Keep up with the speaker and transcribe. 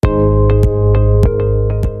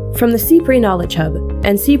From the CPRE Knowledge Hub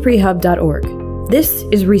and cprehub.org, this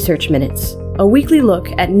is Research Minutes, a weekly look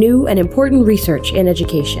at new and important research in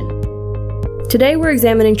education. Today we're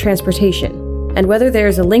examining transportation and whether there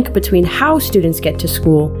is a link between how students get to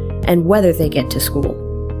school and whether they get to school.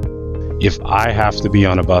 If I have to be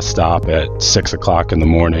on a bus stop at 6 o'clock in the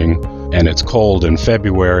morning and it's cold in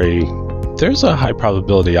February, there's a high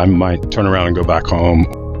probability I might turn around and go back home.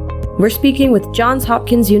 We're speaking with Johns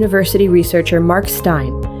Hopkins University researcher Mark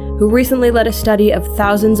Stein, who recently led a study of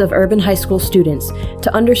thousands of urban high school students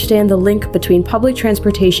to understand the link between public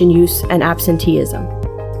transportation use and absenteeism.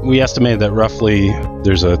 We estimate that roughly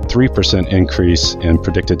there's a 3% increase in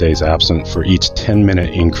predicted days absent for each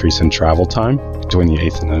 10-minute increase in travel time between the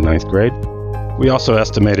 8th and the 9th grade. We also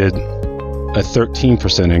estimated a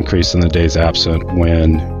 13% increase in the days absent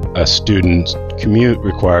when a student's commute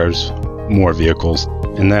requires more vehicles,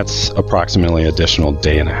 and that's approximately an additional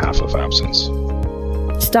day and a half of absence.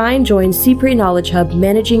 Stein joined CPRE Knowledge Hub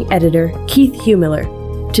managing editor Keith Humiller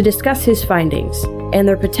to discuss his findings and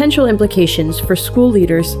their potential implications for school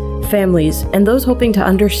leaders, families, and those hoping to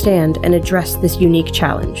understand and address this unique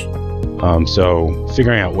challenge. So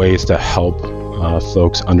figuring out ways to help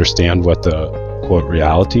folks understand what the, quote,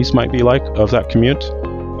 realities might be like of that commute,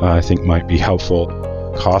 I think might be helpful.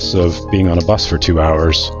 Costs of being on a bus for 2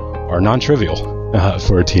 hours are non-trivial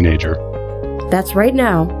for a teenager. That's right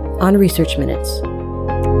now on Research Minutes.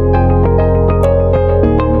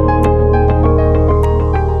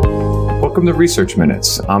 Welcome to Research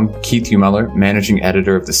Minutes. I'm Keith Humiller, managing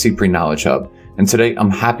editor of the CPRE Knowledge Hub, and today I'm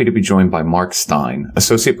happy to be joined by Mark Stein,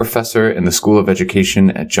 associate professor in the School of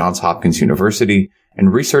Education at Johns Hopkins University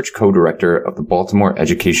and research co-director of the Baltimore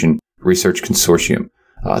Education Research Consortium.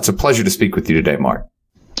 It's a pleasure to speak with you today, Mark.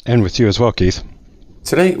 And with you as well, Keith.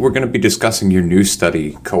 Today, we're going to be discussing your new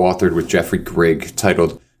study, co-authored with Jeffrey Grigg,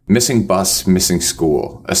 titled Missing Bus, Missing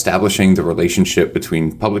School, Establishing the Relationship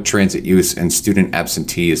Between Public Transit Use and Student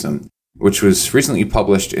Absenteeism, which was recently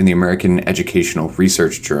published in the American Educational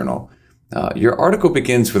Research Journal. Your article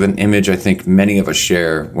begins with an image I think many of us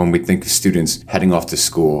share when we think of students heading off to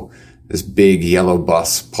school, this big yellow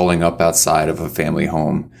bus pulling up outside of a family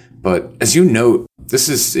home. But as you note, this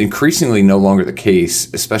is increasingly no longer the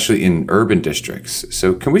case, especially in urban districts.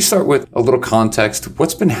 So can we start with a little context?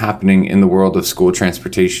 What's been happening in the world of school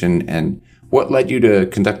transportation and what led you to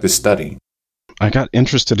conduct this study? I got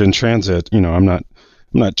interested in transit. I'm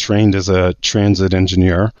not trained as a transit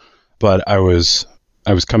engineer, but I was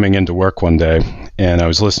coming into work one day and I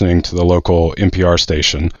was listening to the local NPR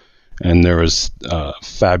station, and there was a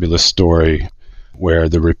fabulous story where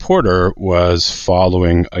the reporter was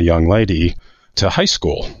following a young lady to high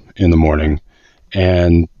school in the morning.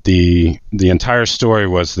 And the entire story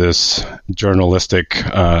was this journalistic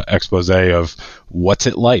expose of what's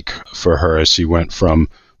it like for her as she went from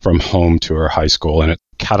home to her high school. And it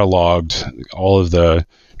cataloged all of the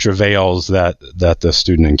travails that the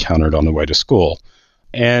student encountered on the way to school.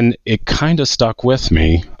 And it kind of stuck with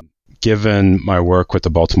me, given my work with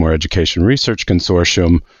the Baltimore Education Research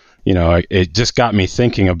Consortium. It just got me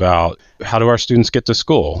thinking about how do our students get to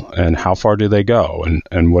school and how far do they go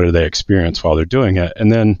and what do they experience while they're doing it?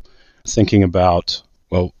 And then thinking about,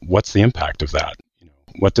 well, what's the impact of that?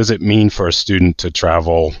 What does it mean for a student to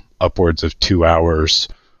travel upwards of 2 hours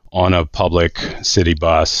on a public city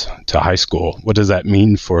bus to high school? What does that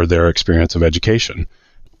mean for their experience of education?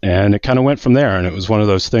 And it kind of went from there. And it was one of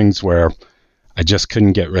those things where I just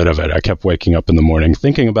couldn't get rid of it. I kept waking up in the morning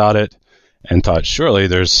thinking about it and thought, surely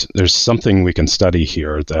there's something we can study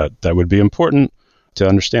here that would be important to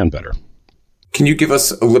understand better. Can you give us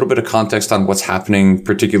a little bit of context on what's happening,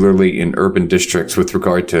 particularly in urban districts with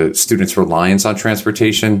regard to students' reliance on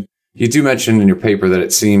transportation? You do mention in your paper that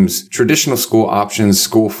it seems traditional school options,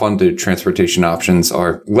 school-funded transportation options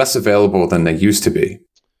are less available than they used to be.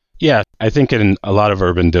 Yeah, I think in a lot of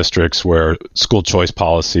urban districts where school choice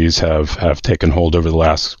policies have taken hold over the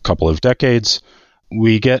last couple of decades,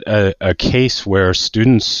 we get a case where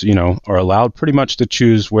students, are allowed pretty much to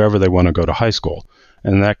choose wherever they want to go to high school.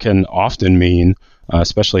 And that can often mean,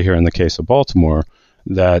 especially here in the case of Baltimore,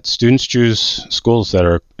 that students choose schools that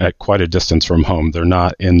are at quite a distance from home. They're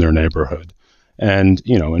not in their neighborhood. And,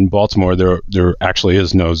 in Baltimore, there actually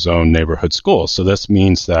is no zone neighborhood school. So this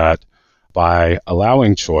means that by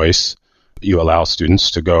allowing choice, you allow students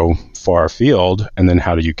to go far afield, and then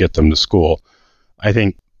how do you get them to school? I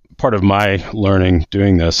think part of my learning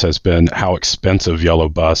doing this has been how expensive yellow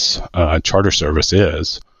bus charter service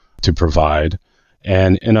is to provide.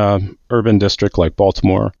 And in a urban district like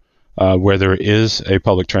Baltimore, where there is a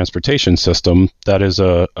public transportation system, that is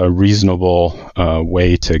a reasonable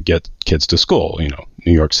way to get kids to school.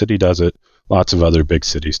 New York City does it, lots of other big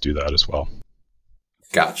cities do that as well.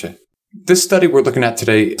 Gotcha. This study we're looking at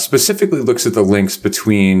today specifically looks at the links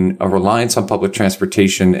between a reliance on public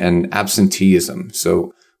transportation and absenteeism.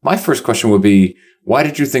 So my first question would be, why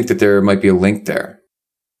did you think that there might be a link there?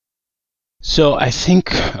 So I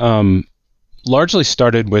think largely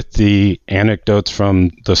started with the anecdotes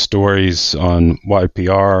from the stories on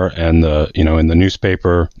YPR and in the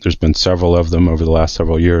newspaper. There's been several of them over the last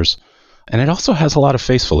several years. And it also has a lot of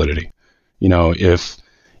face validity.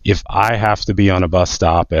 If I have to be on a bus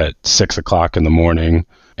stop at 6 o'clock in the morning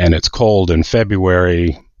and it's cold in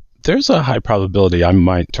February, there's a high probability I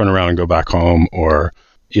might turn around and go back home. Or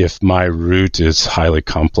if my route is highly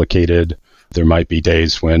complicated, there might be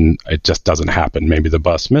days when it just doesn't happen. Maybe the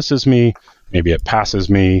bus misses me, maybe it passes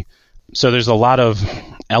me. So there's a lot of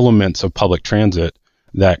elements of public transit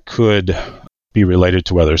that could be related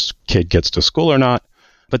to whether a kid gets to school or not.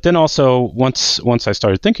 But then also, once I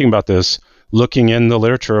started thinking about this, looking in the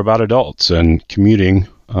literature about adults and commuting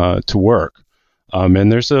to work.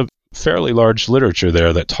 And there's a fairly large literature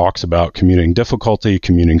there that talks about commuting difficulty,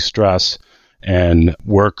 commuting stress, and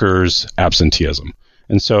workers' absenteeism.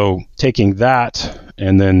 And so taking that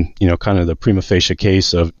and then, kind of the prima facie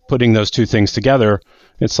case of putting those two things together,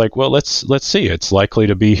 it's like, well, let's see. It's likely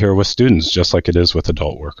to be here with students just like it is with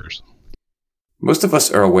adult workers. Most of us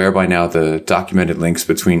are aware by now the documented links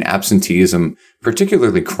between absenteeism,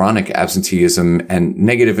 particularly chronic absenteeism, and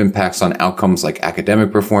negative impacts on outcomes like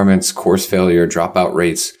academic performance, course failure, dropout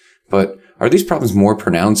rates. But are these problems more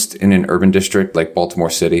pronounced in an urban district like Baltimore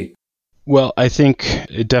City? Well, I think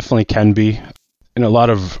it definitely can be. In a lot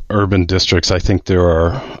of urban districts, I think there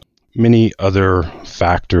are many other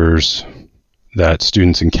factors that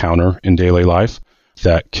students encounter in daily life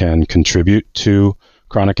that can contribute to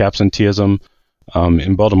chronic absenteeism.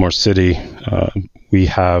 In Baltimore City, we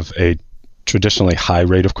have a traditionally high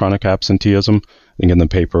rate of chronic absenteeism. I think in the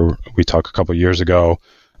paper we talked a couple of years ago,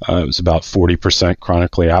 it was about 40%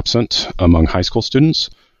 chronically absent among high school students,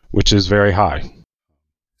 which is very high.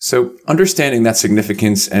 So understanding that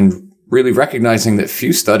significance and really recognizing that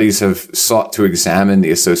few studies have sought to examine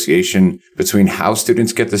the association between how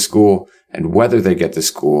students get to school and whether they get to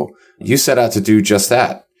school, you set out to do just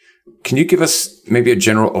that. Can you give us maybe a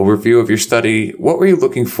general overview of your study? What were you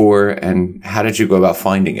looking for and how did you go about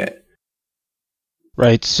finding it?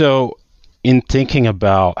 Right. So in thinking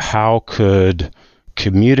about how could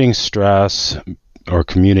commuting stress or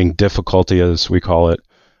commuting difficulty, as we call it,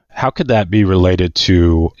 how could that be related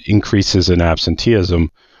to increases in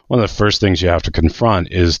absenteeism? One of the first things you have to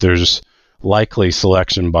confront is there's likely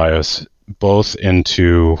selection bias both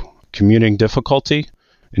into commuting difficulty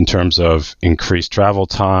in terms of increased travel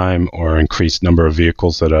time or increased number of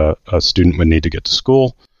vehicles that a student would need to get to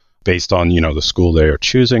school based on, the school they are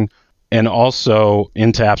choosing, and also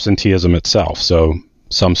into absenteeism itself. So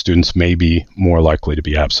some students may be more likely to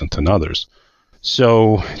be absent than others.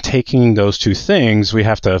 So taking those two things, we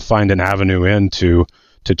have to find an avenue in to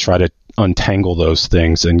try to untangle those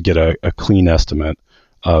things and get a clean estimate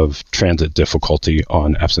of transit difficulty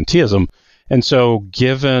on absenteeism. And so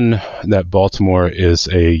given that Baltimore is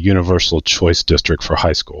a universal choice district for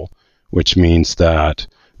high school, which means that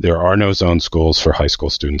there are no zone schools for high school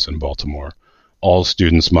students in Baltimore, all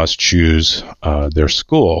students must choose their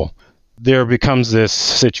school, there becomes this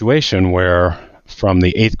situation where from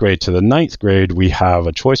the 8th grade to the 9th grade, we have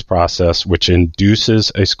a choice process which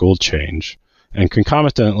induces a school change and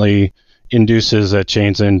concomitantly induces a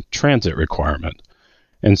change in transit requirement.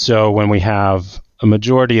 And so when we have a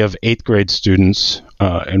majority of 8th grade students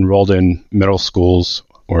enrolled in middle schools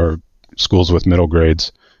or schools with middle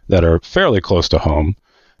grades that are fairly close to home,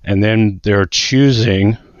 and then they're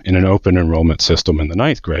choosing in an open enrollment system in the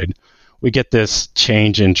 9th grade, we get this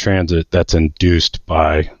change in transit that's induced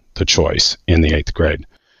by the choice in the 8th grade.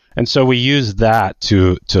 And so we use that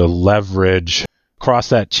to leverage, cross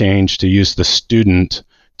that change, to use the student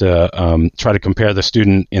to try to compare the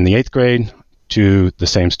student in the 8th grade to the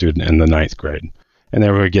same student in the 9th grade. And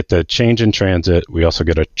then we get the change in transit. We also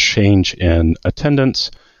get a change in attendance,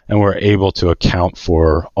 and we're able to account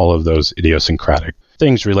for all of those idiosyncratic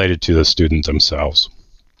things related to the students themselves.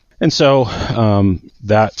 And so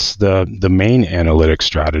that's the main analytic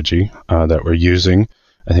strategy that we're using.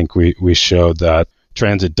 I think we showed that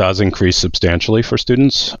transit does increase substantially for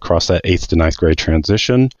students across that 8th to 9th grade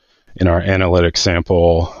transition. In our analytic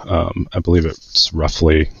sample, I believe it's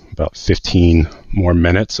roughly about 15 more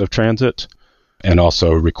minutes of transit, and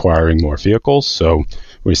also requiring more vehicles. So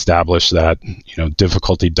we established that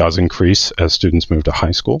difficulty does increase as students move to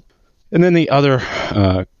high school. And then the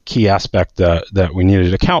other key aspect that we needed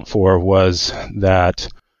to account for was that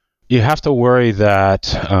you have to worry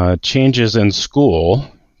that changes in school,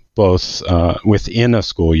 both within a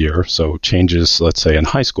school year, so changes, let's say, in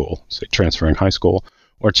high school, say transferring high school,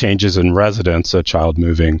 or changes in residence, a child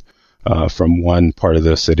moving from one part of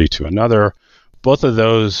the city to another, both of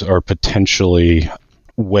those are potentially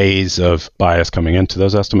ways of bias coming into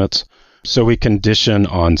those estimates. So we condition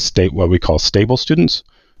on what we call stable students,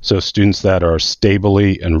 so students that are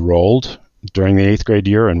stably enrolled during the 8th grade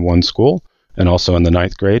year in one school, and also in the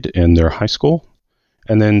 9th grade in their high school,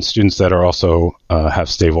 and then students that are also have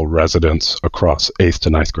stable residence across 8th to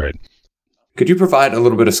 9th grade. Could you provide a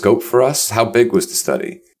little bit of scope for us? How big was the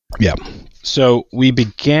study? Yeah. So we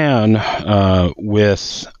began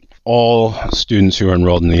with all students who are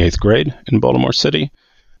enrolled in the 8th grade in Baltimore City.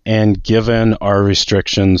 And given our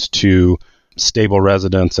restrictions to stable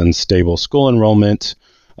residence and stable school enrollment,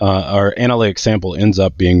 our analytic sample ends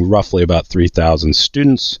up being roughly about 3,000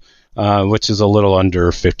 students, which is a little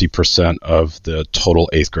under 50% of the total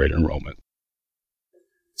 8th grade enrollment.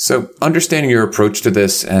 So understanding your approach to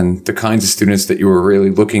this and the kinds of students that you were really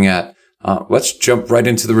looking at, let's jump right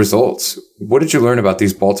into the results. What did you learn about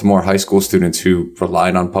these Baltimore high school students who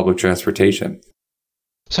relied on public transportation?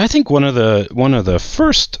 So I think one of the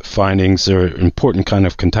first findings, or important kind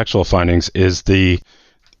of contextual findings, is the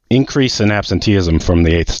increase in absenteeism from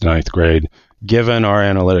the 8th to 9th grade, given our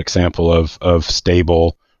analytic sample of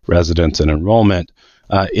stable residence and enrollment.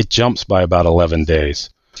 It jumps by about 11 days.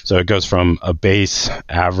 So it goes from a base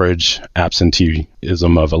average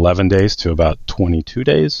absenteeism of 11 days to about 22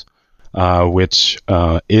 days, which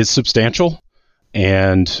is substantial.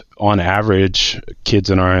 And on average, kids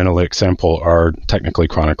in our analytic sample are technically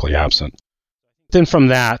chronically absent. Then from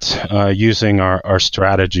that, using our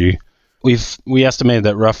strategy, we estimated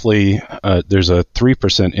that roughly there's a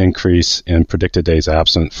 3% increase in predicted days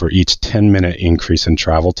absent for each 10-minute increase in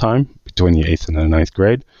travel time between the 8th and the 9th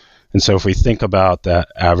grade. And so if we think about that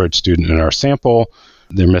average student in our sample,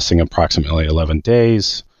 they're missing approximately 11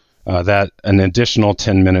 days. That an additional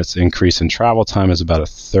 10 minutes increase in travel time is about a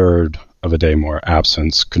third of a day more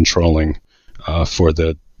absence, controlling for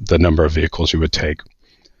the number of vehicles you would take.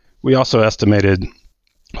 We also estimated,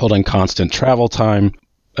 holding constant travel time,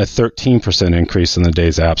 a 13% increase in the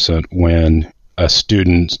days absent when a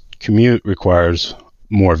student's commute requires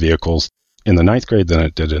more vehicles in the 9th grade than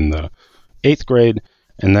it did in the 8th grade,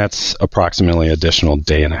 and that's approximately an additional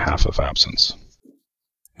day and a half of absence.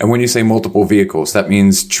 And when you say multiple vehicles, that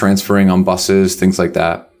means transferring on buses, things like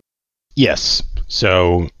that? Yes.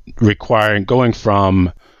 So going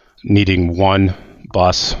from needing one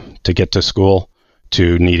bus to get to school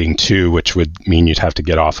to needing two, which would mean you'd have to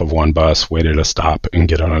get off of one bus, wait at a stop, and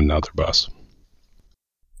get on another bus.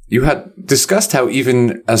 You had discussed how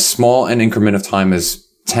even as small an increment of time as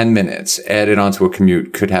 10 minutes added onto a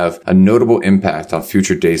commute could have a notable impact on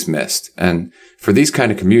future days missed. And for these kind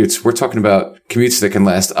of commutes, we're talking about commutes that can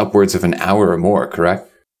last upwards of an hour or more, correct?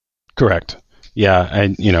 Correct. Yeah.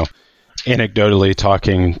 Anecdotally,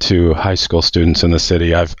 talking to high school students in the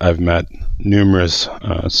city, I've met numerous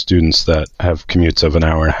students that have commutes of an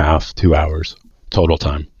hour and a half, 2 hours total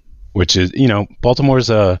time, which is,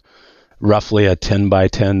 Baltimore's roughly a 10 by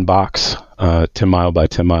 10 box, 10 mile by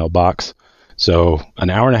 10 mile box. So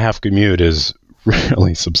an hour and a half commute is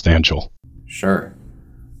really substantial. Sure.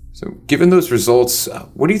 So given those results,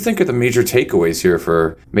 what do you think are the major takeaways here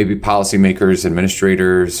for maybe policymakers,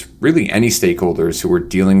 administrators, really any stakeholders who are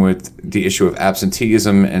dealing with the issue of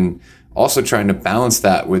absenteeism and also trying to balance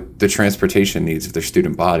that with the transportation needs of their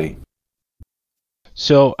student body?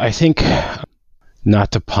 So I think,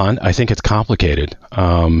 not to punt, I think it's complicated.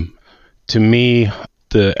 To me,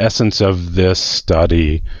 the essence of this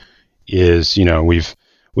study is,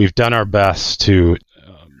 we've done our best to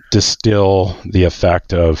distill the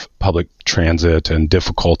effect of public transit and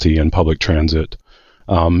difficulty in public transit.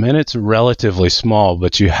 And it's relatively small,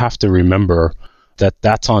 but you have to remember that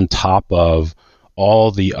that's on top of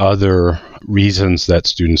all the other reasons that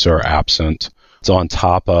students are absent. It's on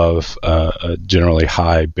top of a generally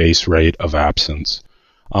high base rate of absence.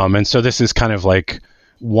 And so this is kind of like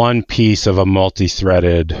one piece of a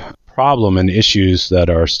multi-threaded problem and issues that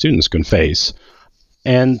our students can face.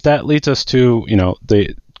 And that leads us to,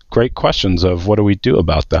 the great questions of what do we do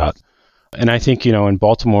about that? And I think, in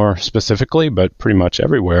Baltimore specifically, but pretty much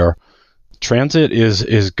everywhere, transit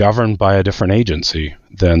is governed by a different agency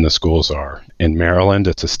than the schools are. In Maryland,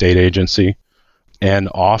 it's a state agency. And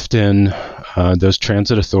often those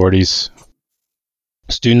transit authorities,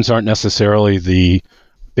 students aren't necessarily the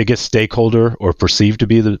biggest stakeholder or perceived to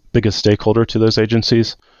be the biggest stakeholder to those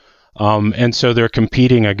agencies. And so they're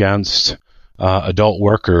competing against adult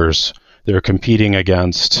workers. They're competing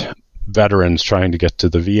against veterans trying to get to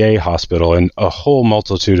the VA hospital, and a whole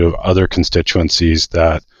multitude of other constituencies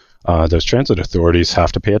that those transit authorities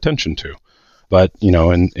have to pay attention to. But,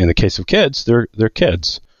 in the case of kids, they're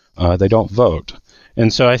kids. They don't vote.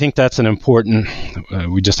 And so I think that's an important,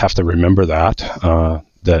 we just have to remember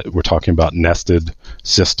that we're talking about nested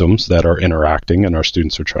systems that are interacting, and our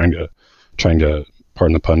students are trying to,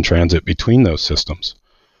 pardon the pun, transit between those systems.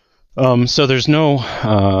 So there's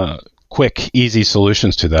no quick, easy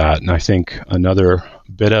solutions to that. And I think another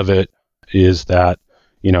bit of it is that,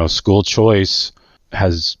 school choice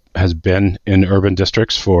has been in urban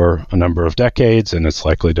districts for a number of decades, and it's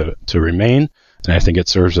likely to remain. And I think it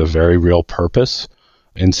serves a very real purpose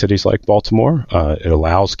in cities like Baltimore. It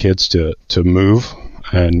allows kids to move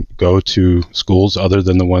and go to schools other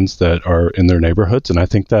than the ones that are in their neighborhoods. And I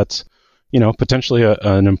think that's, potentially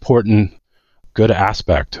an important, good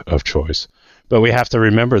aspect of choice. But we have to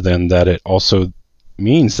remember then that it also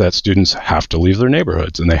means that students have to leave their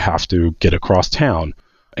neighborhoods and they have to get across town.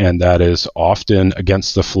 And that is often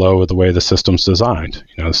against the flow of the way the system's designed.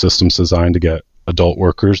 The system's designed to get adult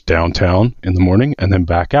workers downtown in the morning and then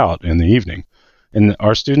back out in the evening. And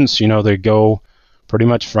our students, they go pretty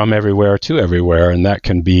much from everywhere to everywhere, and that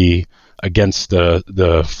can be against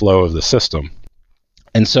the flow of the system.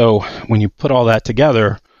 And so when you put all that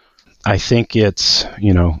together, I think it's,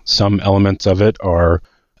 some elements of it are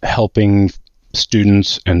helping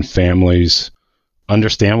students and families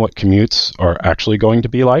understand what commutes are actually going to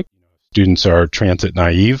be like. Students are transit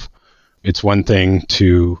naive. It's one thing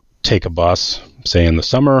to take a bus, say in the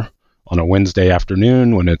summer, on a Wednesday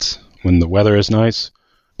afternoon when the weather is nice.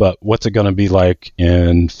 But what's it going to be like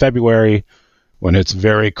in February when it's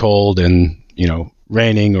very cold and,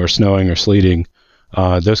 raining or snowing or sleeting?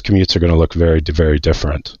 Those commutes are going to look very, very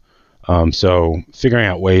different. So figuring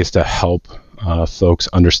out ways to help folks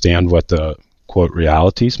understand what the, quote,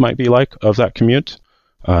 realities might be like of that commute,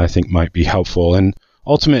 I think might be helpful. And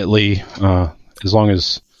ultimately, as long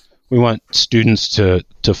as we want students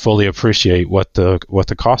to fully appreciate what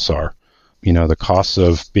the costs are, the costs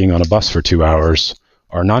of being on a bus for 2 hours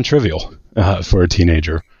are non-trivial for a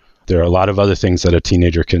teenager. There are a lot of other things that a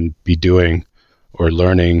teenager can be doing or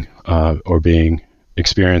learning or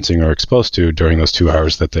experiencing or exposed to during those 2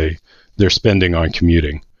 hours that they're spending on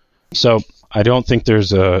commuting. So I don't think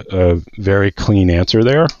there's a very clean answer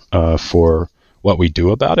there for what we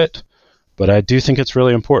do about it, but I do think it's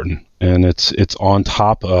really important, and it's on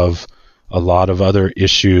top of a lot of other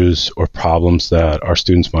issues or problems that our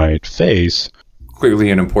students might face. Clearly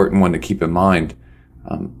an important one to keep in mind.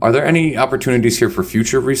 Are there any opportunities here for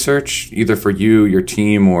future research, either for you, your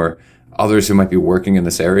team, or others who might be working in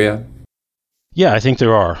this area? Yeah, I think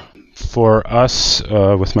there are. For us,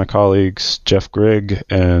 with my colleagues, Jeff Grigg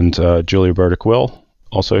and Julia Burdick-Will,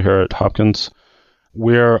 also here at Hopkins,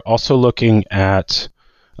 we're also looking at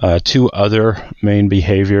two other main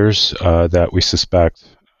behaviors that we suspect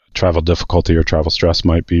travel difficulty or travel stress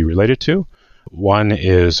might be related to. One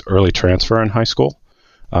is early transfer in high school.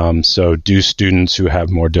 So do students who have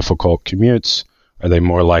more difficult commutes, are they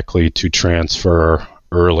more likely to transfer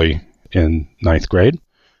early in ninth grade?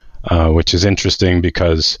 Which is interesting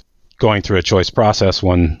because going through a choice process,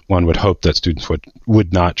 one would hope that students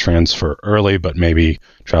would not transfer early, but maybe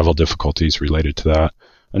travel difficulties related to that.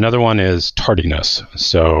 Another one is tardiness.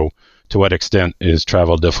 So to what extent is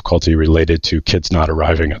travel difficulty related to kids not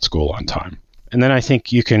arriving at school on time? And then I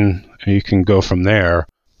think you can go from there.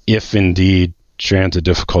 If indeed transit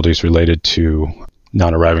difficulties related to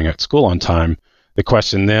not arriving at school on time, the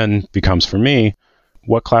question then becomes for me,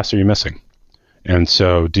 what class are you missing? And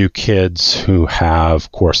so do kids who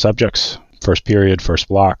have core subjects, first period, first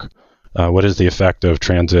block, what is the effect of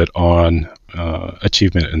transit on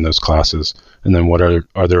achievement in those classes? And then what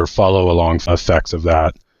are there follow-along effects of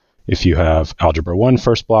that if you have Algebra 1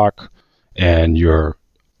 first block and you're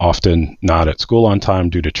often not at school on time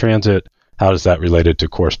due to transit? How is that related to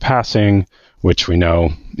course passing, which we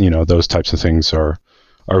know, those types of things are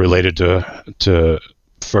related to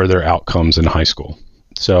further outcomes in high school.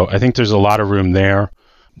 So I think there's a lot of room there,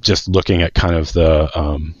 just looking at kind of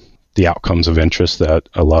the outcomes of interest that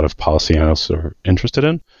a lot of policy analysts are interested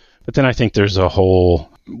in. But then I think there's a whole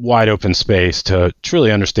wide open space to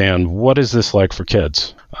truly understand what is this like for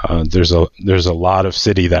kids. There's a lot of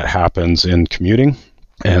city that happens in commuting.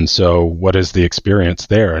 And so what is the experience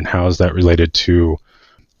there, and how is that related to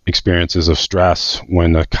experiences of stress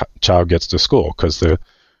when a child gets to school? Because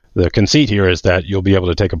the conceit here is that you'll be able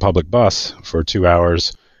to take a public bus for 2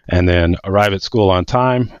 hours and then arrive at school on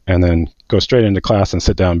time and then go straight into class and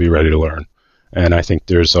sit down and be ready to learn. And I think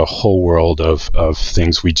there's a whole world of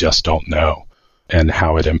things we just don't know. and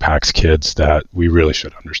how it impacts kids that we really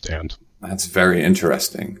should understand. That's very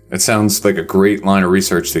interesting. It sounds like a great line of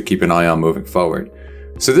research to keep an eye on moving forward.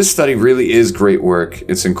 So this study really is great work.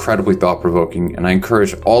 It's incredibly thought-provoking, and I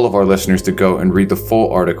encourage all of our listeners to go and read the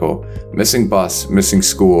full article, Missing Bus, Missing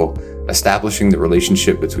School, Establishing the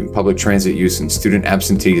Relationship Between Public Transit Use and Student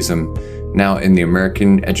Absenteeism, now in the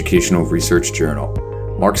American Educational Research Journal.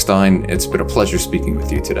 Mark Stein, it's been a pleasure speaking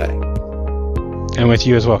with you today. And with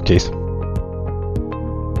you as well, Keith.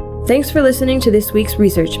 Thanks for listening to this week's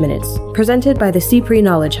Research Minutes, presented by the CPRE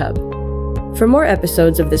Knowledge Hub. For more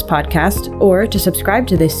episodes of this podcast, or to subscribe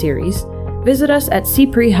to this series, visit us at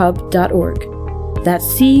cprehub.org. That's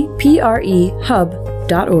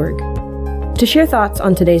cprehub.org. To share thoughts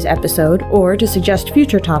on today's episode, or to suggest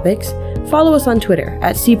future topics, follow us on Twitter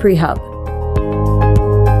at cprehub.